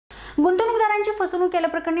गुंतवणूकदारांची फसवणूक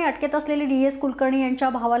केल्याप्रकरणी अटकेत असलेले डी.एस. कुलकर्णी यांच्या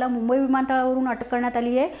भावाला मुंबई विमानतळावरून अटक करण्यात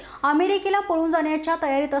आली आहे। अमेरिकेला पळून जाण्याच्या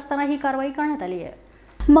तयारीत असताना ही कारवाई करण्यात आली आहे।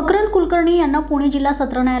 मकरंद कुलकर्णी यांना पुणे जिल्हा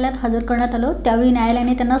सत्र न्यायालयात हजर करण्यात आलं। त्यावेळी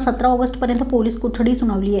न्यायालयाने त्यांना 17 ऑगस्टपर्यंत पोलीस कोठडी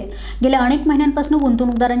सुनावली आहे। गेल्या अनेक महिन्यांपासून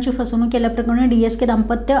गुंतवणूकदारांची फसवणूक केल्याप्रकरणी डी.एस.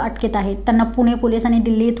 दाम्पत्य अटकेत आहेत। त्यांना पुणे पोलिसांनी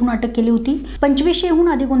दिल्ली येथून अटक केली होती। 2500हून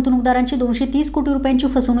अधिक गुंतवणूकदारांची 230 कोटी रुपयांची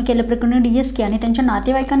फसवणूक केल्याप्रकरणी डी.एस. आणि त्यांच्या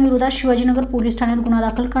नातेवाईकांविरोधात शिवाजीनगर पोलीस ठाण्यात गुन्हा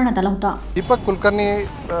दाखल करण्यात आला होता। दीपक कुलकर्णी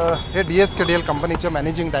हे डी.एस. कंपनीचे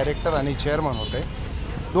मॅनेजिंग डायरेक्टर आणि चेअरमन होते।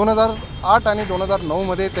 2008 आणि 2009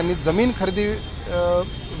 मध्ये त्यांनी जमीन खरेदी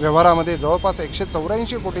व्यवहारामध्ये जवळपास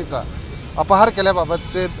 184 कोटीचा अपहार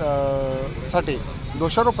केल्याबाबतचे साठी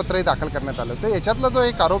दोषारोपपत्रही दाखल करण्यात आलं। तर याच्यातला जो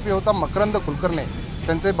एक आरोपी होता मकरंद कुलकर्णी,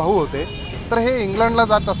 त्यांचे भाऊ होते। तर हे इंग्लंडला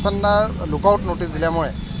जात असताना लुकआउट नोटीस दिल्यामुळे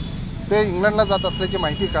ते इंग्लंडला जात असल्याची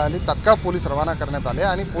माहिती कळाली। तात्काळ पोलीस रवाना करण्यात आले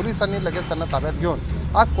आणि पोलिसांनी लगेच त्यांना ताब्यात घेऊन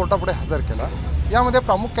आज कोर्टापुढे हजर केला। यामध्ये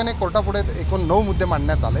प्रामुख्याने कोर्टापुढे एकूण 9 मुद्दे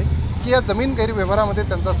मांडण्यात आले की या जमीन गैरव्यवहारामध्ये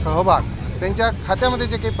त्यांचा सहभाग, त्यांच्या खात्यामध्ये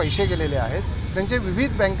जे काही पैसे गेलेले आहेत, त्यांचे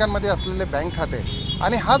विविध बँकांमध्ये असलेले बँक खाते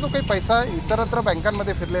आणि हा जो काही पैसा इतरत्र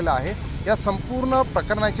बँकांमध्ये फिरलेला आहे, या संपूर्ण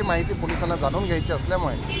प्रकरणाची माहिती पोलिसांना जाणून घ्यायची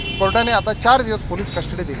असल्यामुळे कोर्टाने आता 4 दिवस पोलीस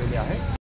कस्टडी दिलेली आहे।